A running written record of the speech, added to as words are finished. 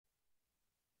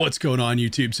What's going on,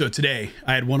 YouTube? So today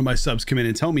I had one of my subs come in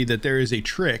and tell me that there is a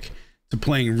trick to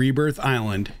playing Rebirth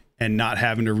Island and not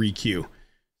having to requeue.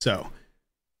 So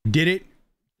did it.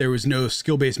 There was no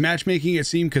skill-based matchmaking, it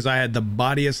seemed, because I had the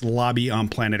bodiest lobby on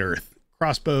planet Earth.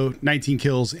 Crossbow, 19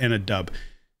 kills, and a dub.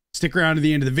 Stick around to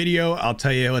the end of the video. I'll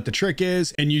tell you what the trick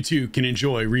is, and you too can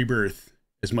enjoy Rebirth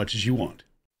as much as you want.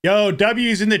 Yo,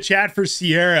 W's in the chat for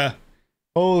Sierra.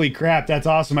 Holy crap, that's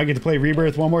awesome. I get to play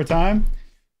Rebirth one more time.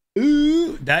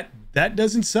 Ooh, that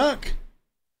doesn't suck.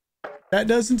 That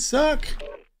doesn't suck.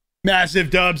 Massive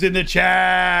dubs in the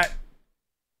chat.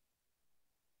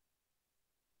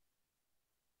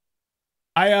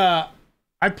 I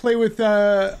play with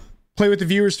the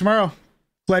viewers tomorrow.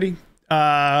 Plenty.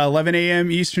 11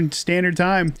 a.m. Eastern Standard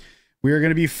Time. We are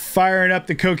going to be firing up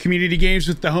the co-community games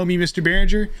with the homie Mr.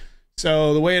 Behringer.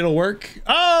 So the way it'll work.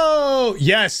 Oh,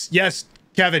 yes,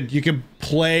 Kevin, you can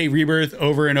play Rebirth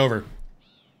over and over.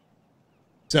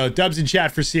 So dubs in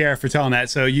chat for Sierra for telling that.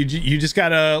 So you just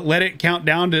gotta let it count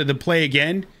down to the play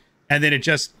again, and then it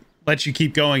just lets you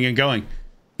keep going and going.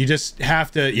 You just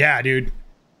have to, yeah, dude,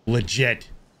 legit,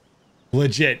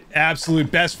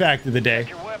 absolute best fact of the day.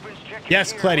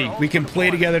 Yes, Cletty, we can play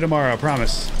together tomorrow, I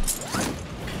promise.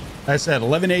 I said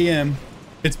 11 a.m.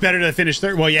 It's better to finish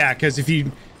third. Well, yeah, because if you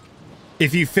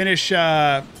finish,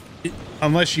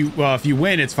 unless you, well, if you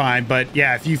win, it's fine. But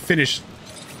yeah, if you finish.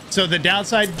 So the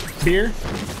downside here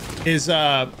is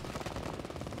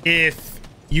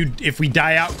if we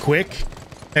die out quick,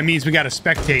 that means we got to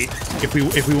spectate if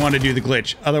we want to do the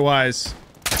glitch. Otherwise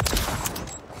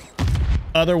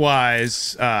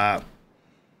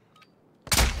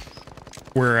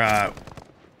we're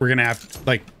gonna have,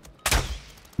 like,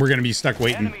 we're gonna be stuck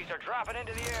waiting.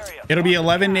 It'll be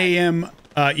 11 a.m.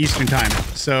 Eastern time,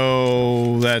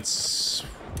 so that's,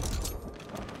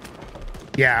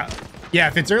 yeah,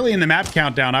 if it's early in the map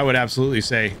countdown, I would absolutely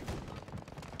say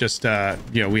just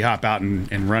you know, we hop out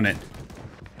and run it.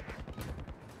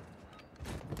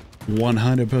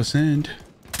 100%.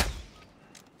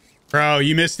 Bro,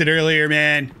 you missed it earlier,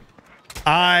 man.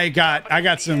 I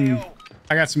got some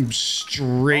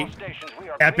straight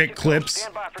epic clips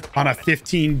on a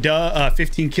 15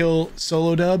 kill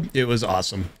solo dub. It was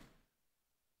awesome.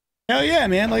 Hell yeah,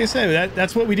 man. Like I said,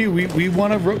 that's what we do. We do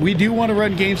want to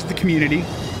run games with the community.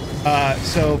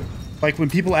 So like when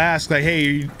people ask, like,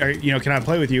 hey, you know, can I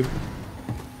play with you?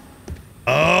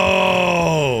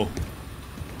 Oh,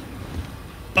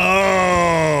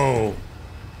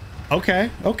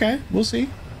 okay, we'll see.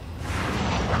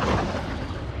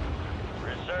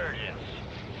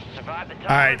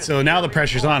 All right, so now the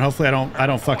pressure's on. Hopefully I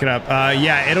don't fuck it up.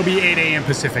 Yeah, it'll be 8 a.m.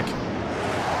 Pacific.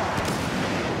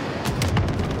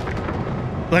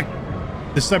 Look,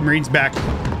 the submarine's back.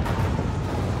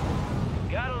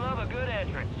 Gotta love a good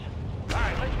entrance. All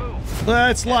right, let's move.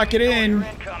 Let's lock it in.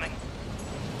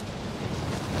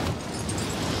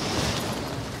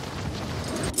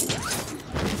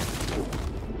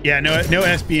 Yeah, no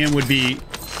SBM would be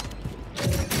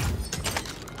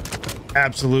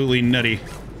absolutely nutty.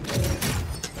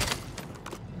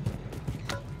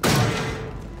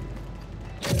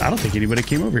 I don't think anybody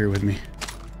came over here with me.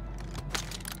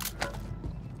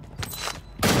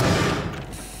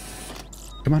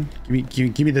 Come on,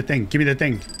 give me the thing. Give me the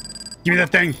thing. Give me the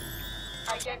thing.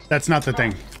 That's not the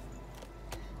thing.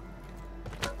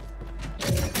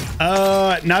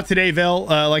 Not today, Vel.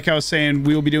 Like I was saying,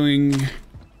 we will be doing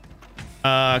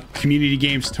community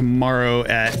games tomorrow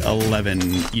at 11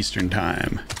 Eastern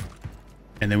time,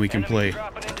 and then we can play.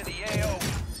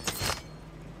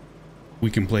 We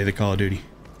can play the Call of Duty.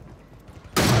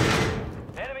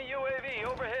 Enemy UAV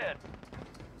overhead.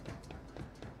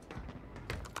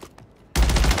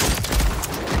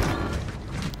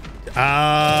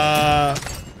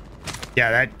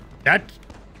 Yeah,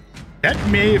 that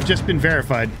may have just been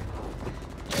verified,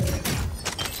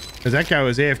 because that guy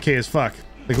was AFK as fuck.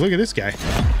 Like, look at this guy.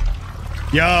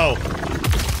 Yo.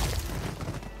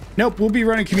 Nope, we'll be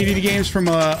running community games from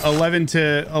 11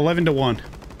 to 1.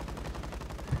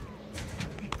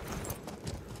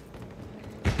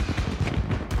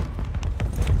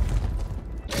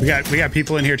 We got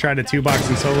people in here trying to 2-box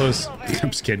and solos.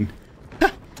 I'm just kidding.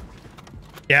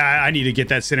 Yeah, I need to get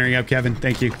that centering up, Kevin.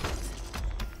 Thank you.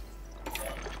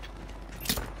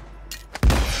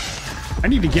 I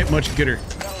need to get much gooder.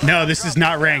 No, this is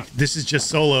not ranked. This is just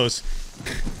solos.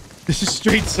 This is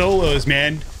straight solos,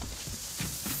 man.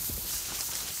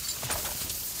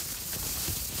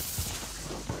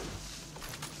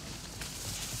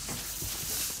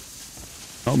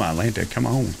 Oh my Atlanta, come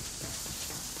on.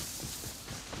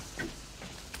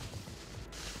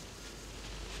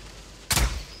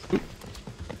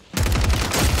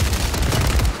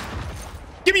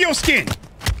 Give me your skin.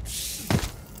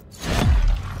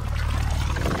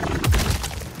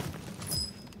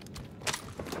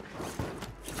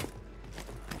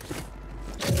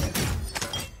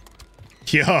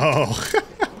 Yo.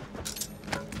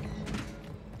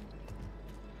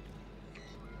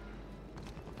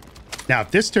 Now,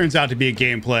 if this turns out to be a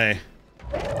gameplay,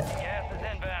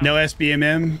 no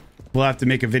SBMM, we'll have to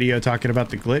make a video talking about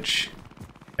the glitch.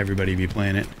 Everybody be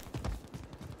playing it.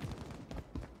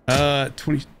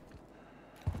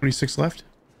 26 left.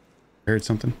 I heard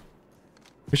something.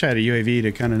 Wish I had a UAV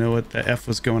to kind of know what the F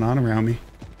was going on around me.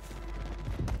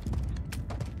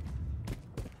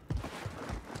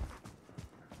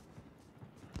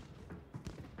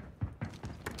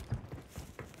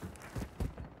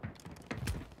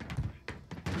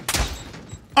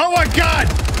 Oh my God!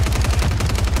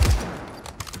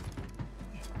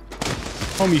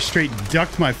 Homie straight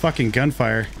ducked my fucking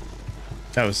gunfire.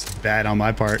 That was bad on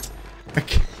my part.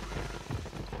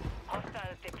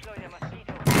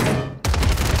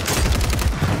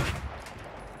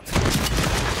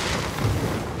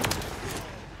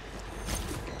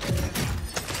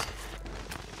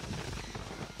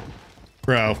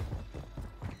 Bro.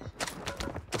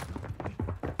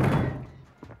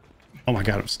 Oh my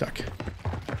God, I'm stuck.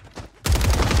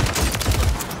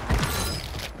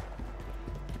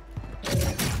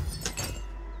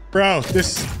 Bro,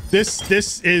 this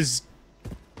is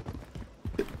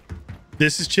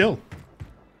chill.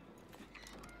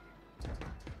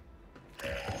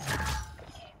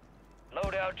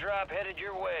 Loadout drop headed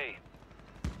your way.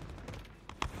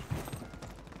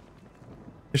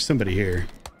 There's somebody here.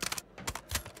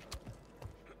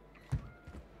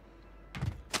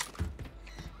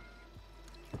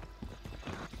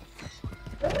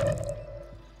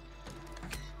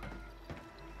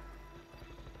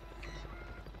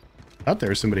 Out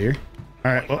there, somebody here.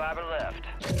 All right. Well, left.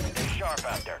 Stay sharp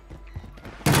out there.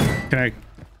 can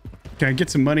I get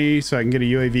some money so I can get a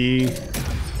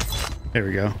UAV? There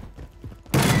we go.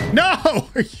 No!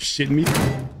 Are you shitting me?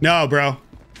 No, bro.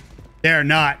 They're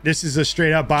not. This is a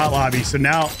straight up bot lobby. So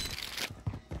now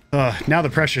the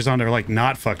pressure's on to like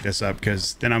not fuck this up,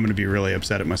 because then I'm gonna be really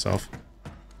upset at myself.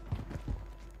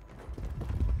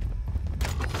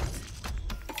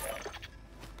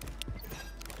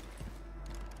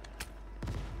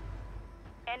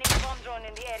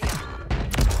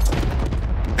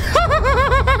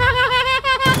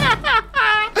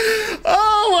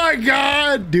 Oh my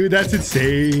God, dude, that's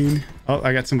insane. Oh,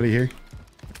 I got somebody here.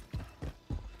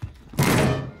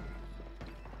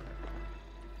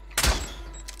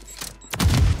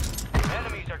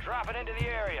 Enemies are dropping into the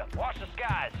area. Watch the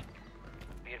skies.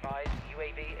 Be advised,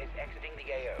 UAV is exiting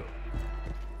the AO.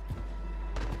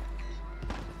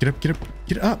 Get up, get up,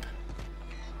 get up.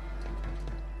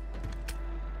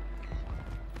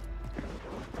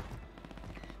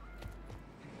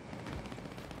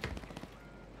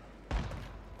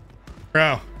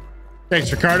 Bro,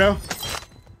 thanks, Ricardo.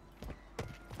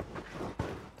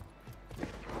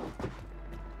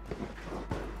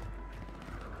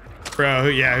 Bro,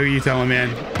 yeah, who you telling,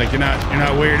 man? Like you're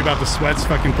not worried about the sweats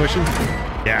fucking pushing?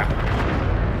 Yeah.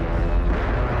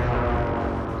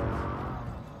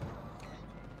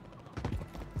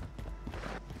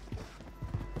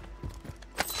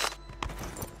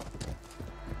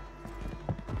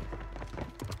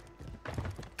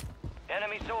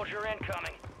 Enemy soldier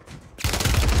incoming.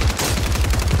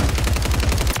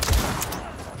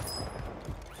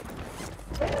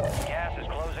 Gas is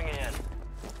closing in.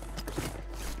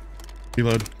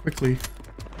 Reload quickly.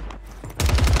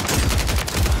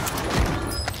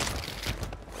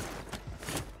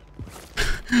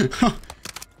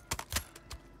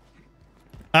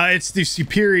 It's the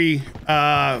Superi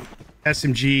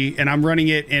SMG, and I'm running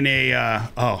it in a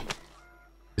oh,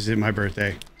 is it my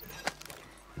birthday?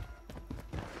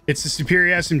 It's the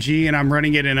Superi SMG, and I'm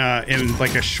running it in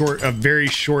like a very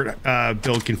short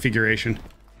build configuration.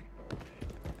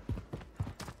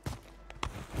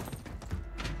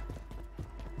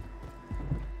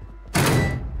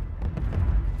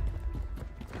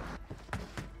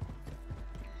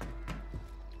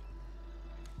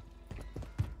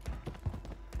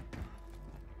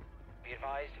 Be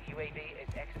advised, UAV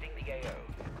is exiting the AO.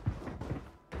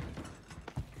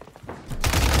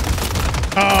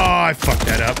 Oh, I fucked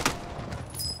that up.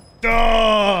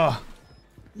 Oh,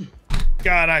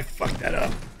 God, I fucked that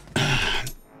up.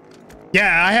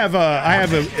 Yeah, I have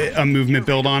a movement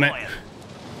build on it.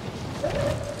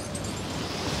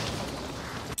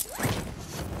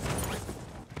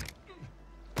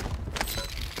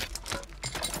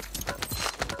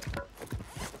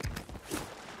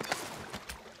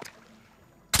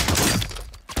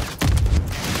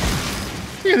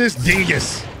 Look at this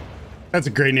dingus. That's a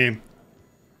great name.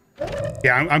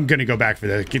 Yeah, I'm gonna go back for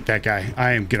that. Get that guy.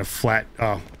 I am gonna flat.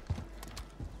 Oh,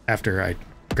 after I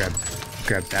grab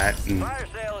that. And Fire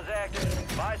sale is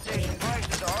active. Buy station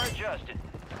prices are adjusted.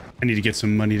 I need to get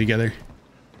some money together.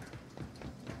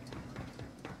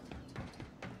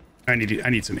 I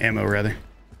need some ammo rather.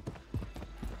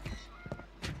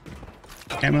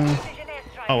 Ammo.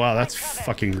 Oh wow, that's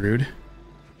fucking rude.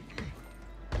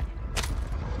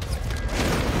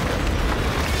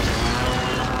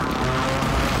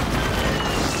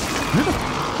 Where the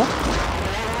fuck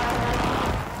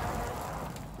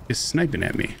is sniping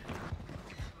at me?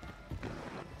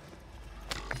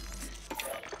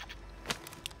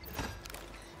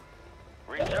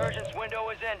 Resurgence window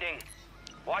is ending.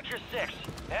 Watch your 6.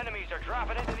 Enemies are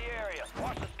dropping into the area.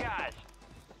 Watch the skies.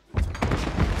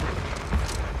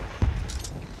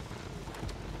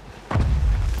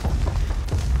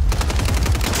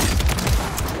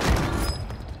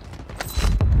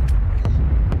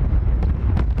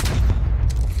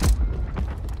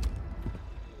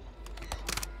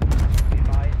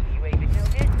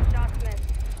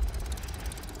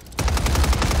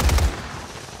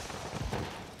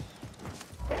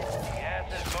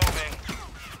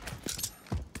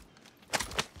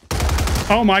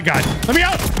 Oh my god. Let me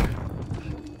out!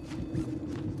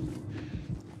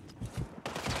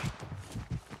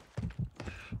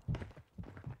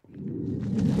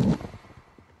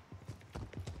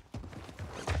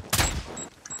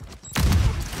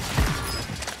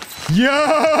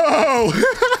 Yo!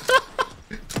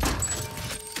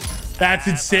 That's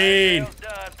insane.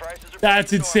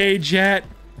 That's insane, chat.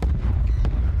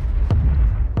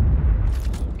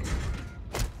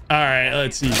 All right,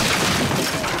 let's see.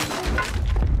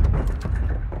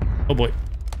 Oh boy.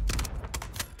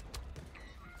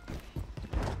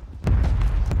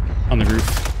 On the roof.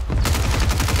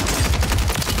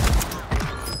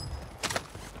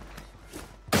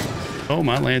 Oh,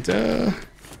 my Lanta.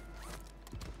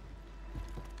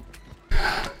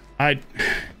 I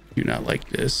do not like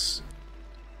this.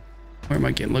 Where am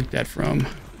I getting looked at from?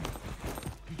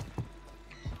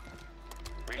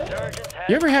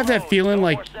 You ever have that feeling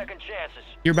like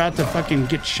you're about to fucking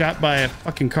get shot by a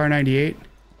fucking car 98?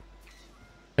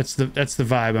 That's the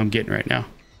vibe I'm getting right now.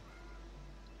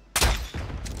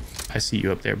 I see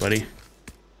you up there, buddy.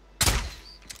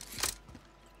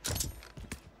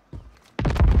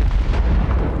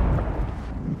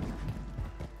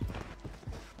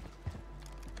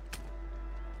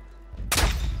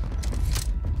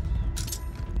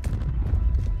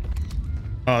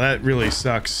 Oh, that really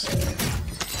sucks.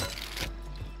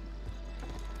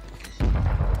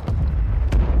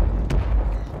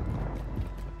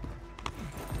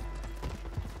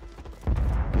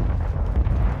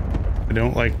 I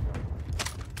don't like.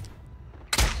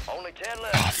 Only 10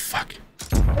 left. Oh, fuck.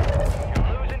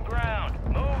 You're losing ground.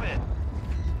 Move it.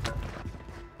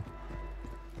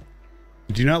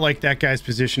 I do not like that guy's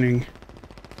positioning.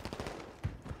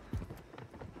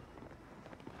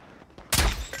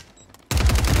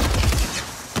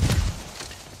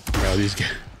 Bro, these guys.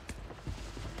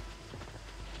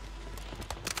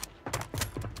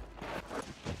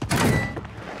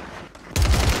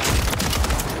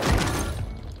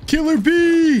 Killer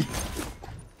bee!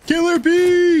 Killer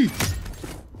bee!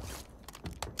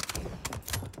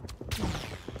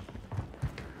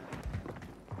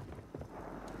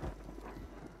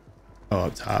 Oh,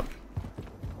 up top.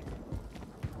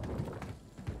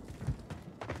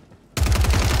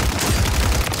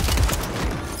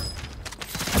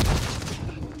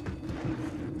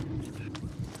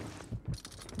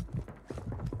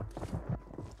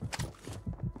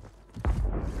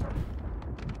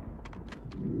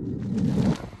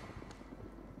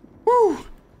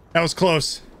 That was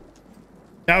close.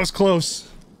 That was close.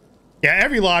 Yeah,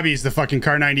 every lobby is the fucking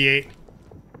car 98.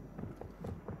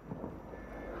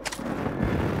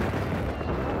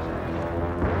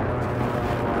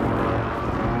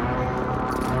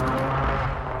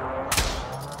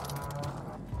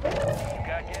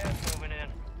 Got gas moving in.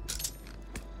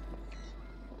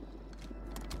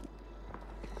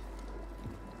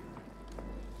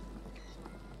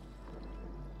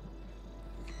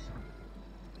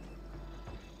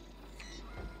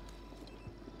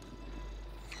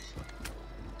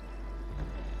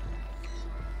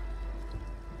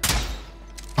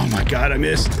 Oh my god, I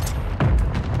missed.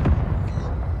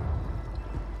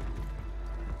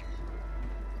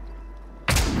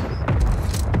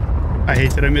 I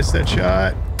hate that I missed that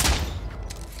shot.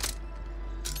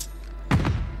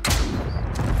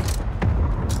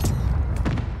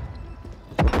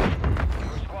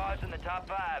 Your squad's in the top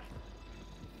 5.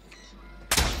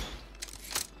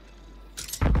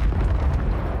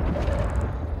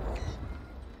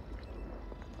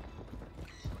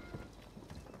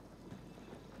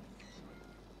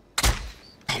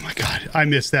 I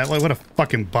missed that. Like, what a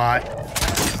fucking bot.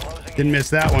 Didn't miss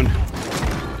that one.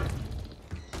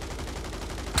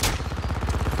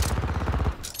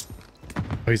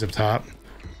 Oh, he's up top.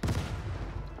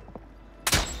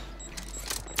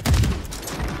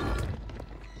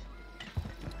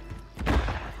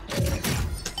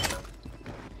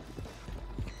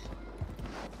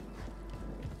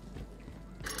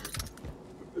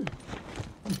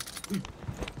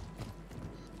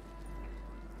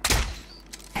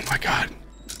 Oh my God.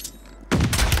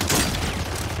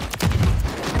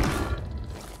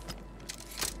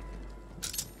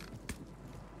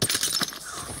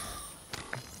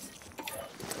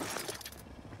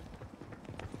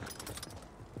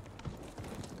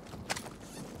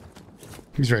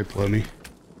 He's right below me.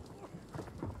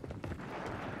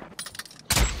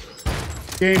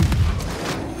 Game.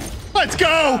 Let's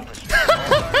go!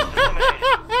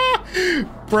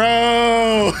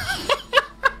 Bro!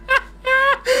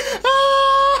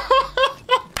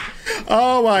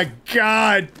 Oh my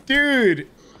God, dude.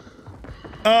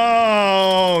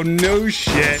 Oh, no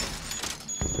shit.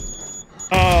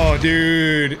 Oh,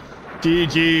 dude.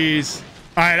 GG's.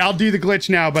 All right, I'll do the glitch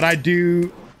now, but I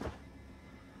do.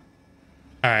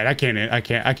 All right, I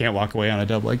can't walk away on a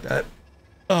dub like that.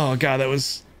 Oh God, that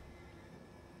was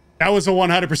a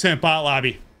 100% bot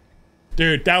lobby.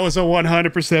 Dude, that was a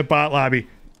 100% bot lobby.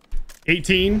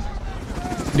 18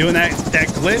 doing that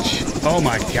glitch. Oh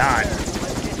my God.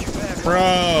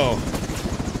 Bro.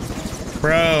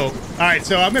 All right,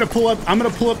 so I'm gonna pull up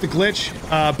the glitch,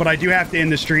 but I do have to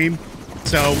end the stream.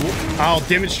 So I'll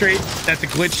demonstrate that the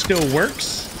glitch still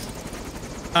works.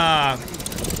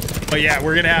 But yeah,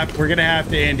 we're gonna have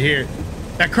to end here.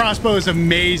 That crossbow is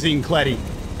amazing, Cletty.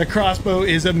 The crossbow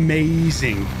is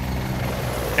amazing.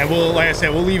 And we'll, like I said,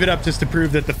 we'll leave it up just to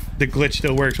prove that the glitch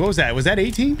still works. What was that? Was that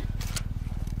 18?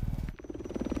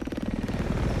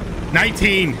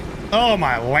 19. Oh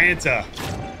my Lanta.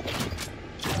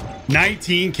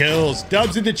 19 kills.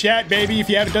 Dubs in the chat, baby. If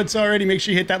you haven't done so already, make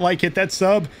sure you hit that like, hit that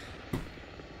sub.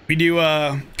 We do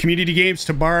community games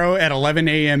tomorrow at 11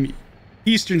 a.m.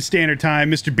 Eastern Standard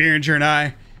Time. Mr. Behringer and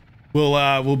I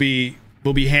will be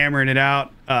hammering it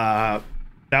out.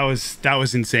 That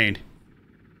was insane.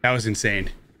 That was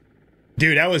insane.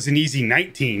 Dude, that was an easy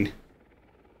 19.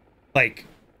 Like,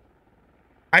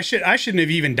 I shouldn't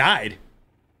have even died.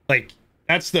 Like,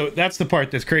 that's the part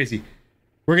that's crazy.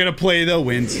 We're gonna play the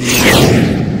win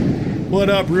scene. What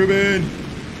up, Ruben?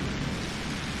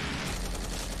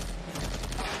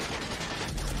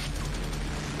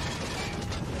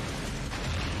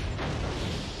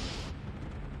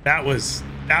 That was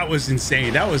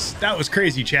insane. That was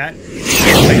crazy, chat. Like,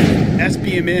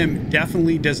 SBMM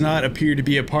definitely does not appear to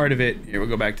be a part of it. Here, we'll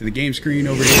go back to the game screen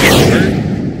over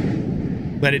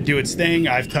here. Let it do its thing.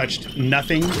 I've touched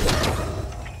nothing.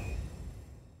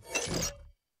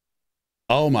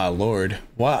 Oh my Lord.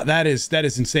 Wow, that is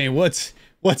insane. What's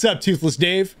up, Toothless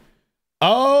Dave?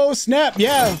 Oh, snap.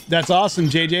 Yeah, that's awesome,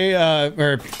 JJ,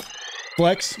 or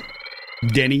Flex.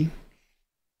 Denny.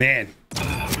 Man.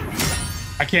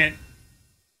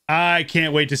 I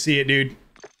can't wait to see it, dude.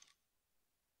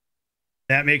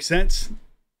 That makes sense.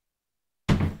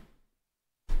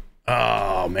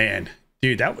 Oh man,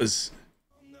 dude, that was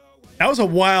a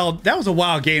wild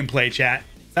gameplay, chat.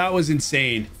 That was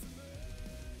insane.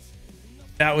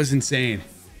 That was insane.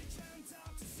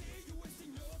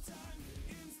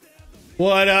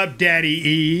 What up, Daddy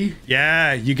E?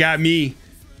 Yeah, you got me.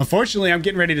 Unfortunately, I'm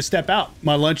getting ready to step out.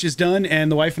 My lunch is done,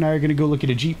 and the wife and I are gonna go look at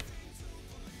a Jeep.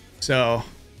 So,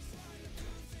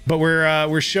 but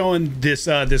we're showing this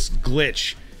this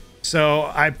glitch.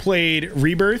 So I played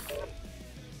Rebirth,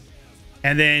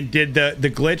 and then did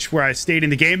the glitch where I stayed in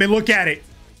the game. And look at it.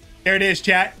 There it is,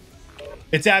 chat.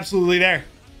 It's absolutely there.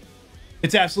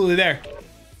 It's absolutely there.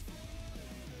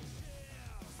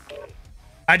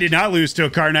 I did not lose to a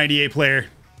Car 98 player.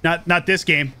 Not this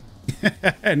game.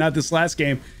 Not this last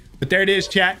game. But there it is,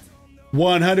 chat.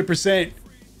 100%.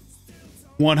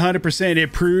 100%.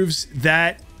 It proves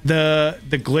that the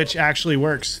glitch actually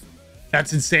works.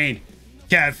 That's insane.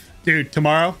 Kev, dude,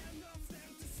 tomorrow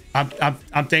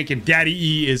I'm thinking Daddy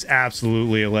E is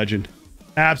absolutely a legend.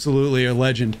 Absolutely a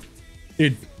legend.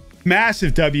 Dude,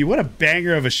 massive W. What a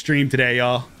banger of a stream today,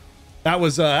 y'all. That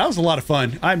was a lot of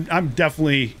fun. I'm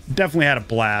definitely had a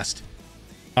blast.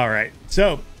 All right.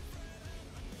 So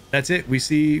that's it. We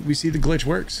see the glitch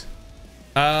works.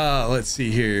 Let's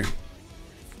see here.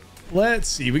 Let's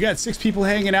see. We got 6 people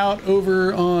hanging out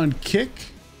over on Kick.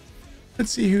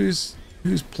 Let's see who's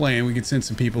playing. We can send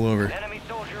some people over. Enemy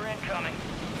soldier incoming.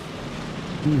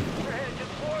 We're headed to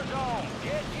the warzone.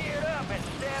 Get geared up and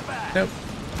stand by. Nope.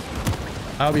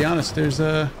 I'll be honest. There's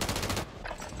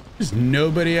There's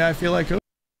nobody I feel like. All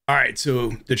right,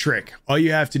 so the trick, all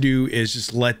you have to do is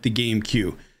just let the game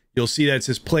queue. You'll see that it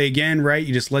says play again, right?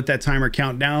 You just let that timer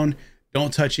count down.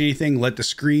 Don't touch anything. Let the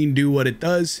screen do what it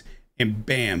does. And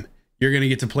bam, you're going to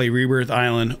get to play Rebirth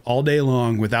Island all day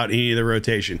long without any of the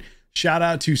rotation. Shout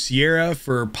out to Sierra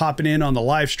for popping in on the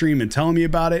live stream and telling me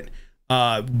about it.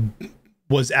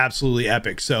 Was absolutely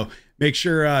epic. So make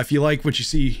sure if you like what you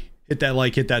see, hit that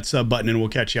like, hit that sub button, and we'll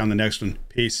catch you on the next one.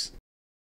 Peace.